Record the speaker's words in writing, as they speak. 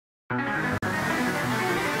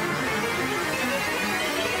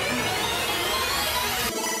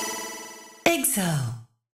IGZO.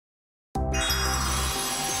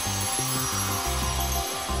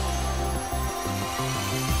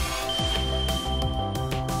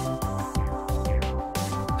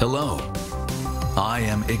 Hello, I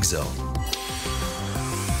am IGZO.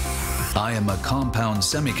 I am a compound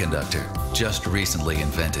semiconductor just recently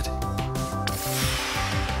invented.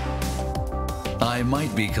 I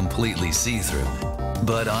might be completely see-through,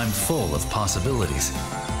 but I'm full of possibilities.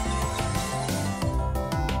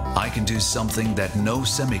 I can do something that no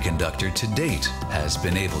semiconductor to date has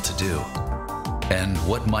been able to do. And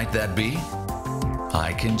what might that be?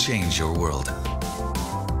 I can change your world.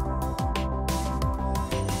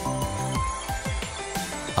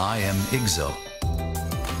 I am IGZO.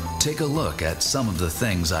 Take a look at some of the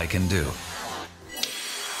things I can do.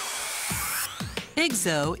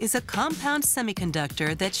 IGZO is a compound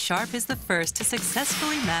semiconductor that Sharp is the first to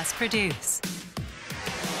successfully mass produce.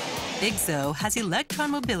 IGZO has electron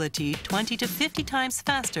mobility 20 to 50 times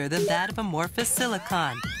faster than that of amorphous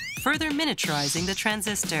silicon, further miniaturizing the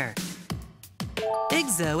transistor.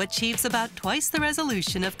 IGZO achieves about twice the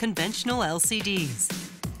resolution of conventional LCDs.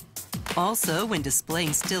 Also, when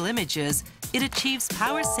displaying still images, it achieves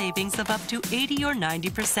power savings of up to 80 or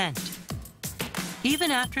 90%. Even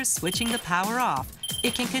after switching the power off,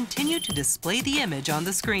 it can continue to display the image on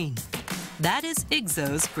the screen. That is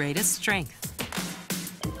IGZO's greatest strength.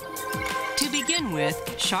 To begin with,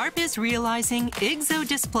 Sharp is realizing IGZO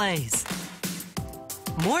displays.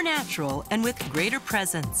 More natural and with greater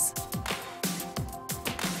presence.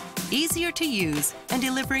 Easier to use and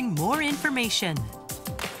delivering more information.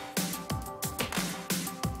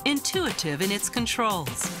 Intuitive in its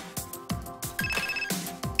controls.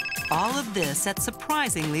 All of this at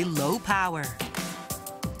surprisingly low power.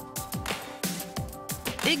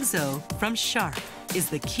 IGZO from Sharp is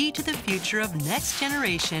the key to the future of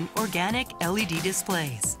next-generation organic LED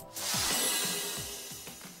displays.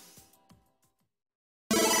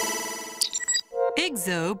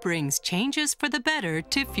 IGZO brings changes for the better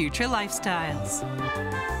to future lifestyles.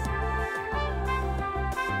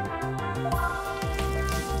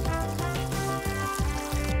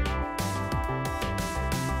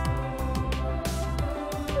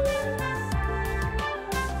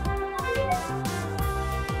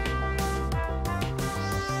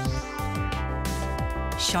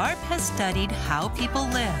 Sharp has studied how people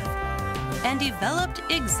live and developed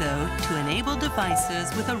IGZO to enable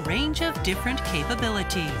devices with a range of different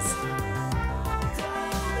capabilities.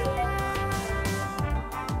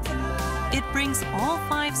 It brings all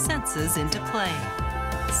 5 senses into play: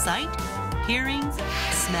 sight, hearing,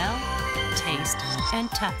 smell, taste, and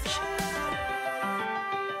touch.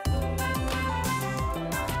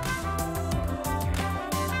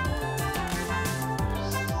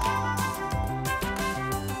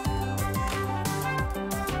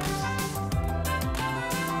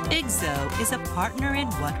 IGZO is a partner in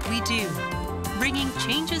what we do, bringing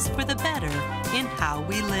changes for the better in how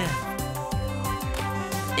we live.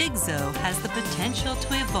 IGZO has the potential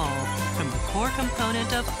to evolve from the core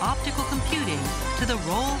component of optical computing to the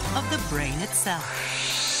role of the brain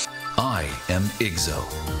itself. I am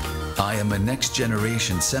IGZO. I am a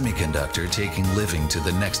next-generation semiconductor taking living to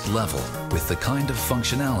the next level with the kind of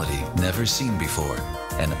functionality never seen before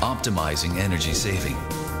and optimizing energy saving.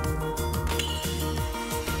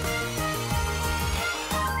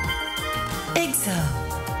 IGZO.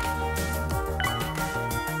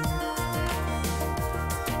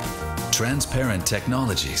 Transparent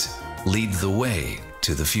technologies lead the way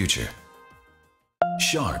to the future.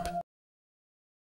 Sharp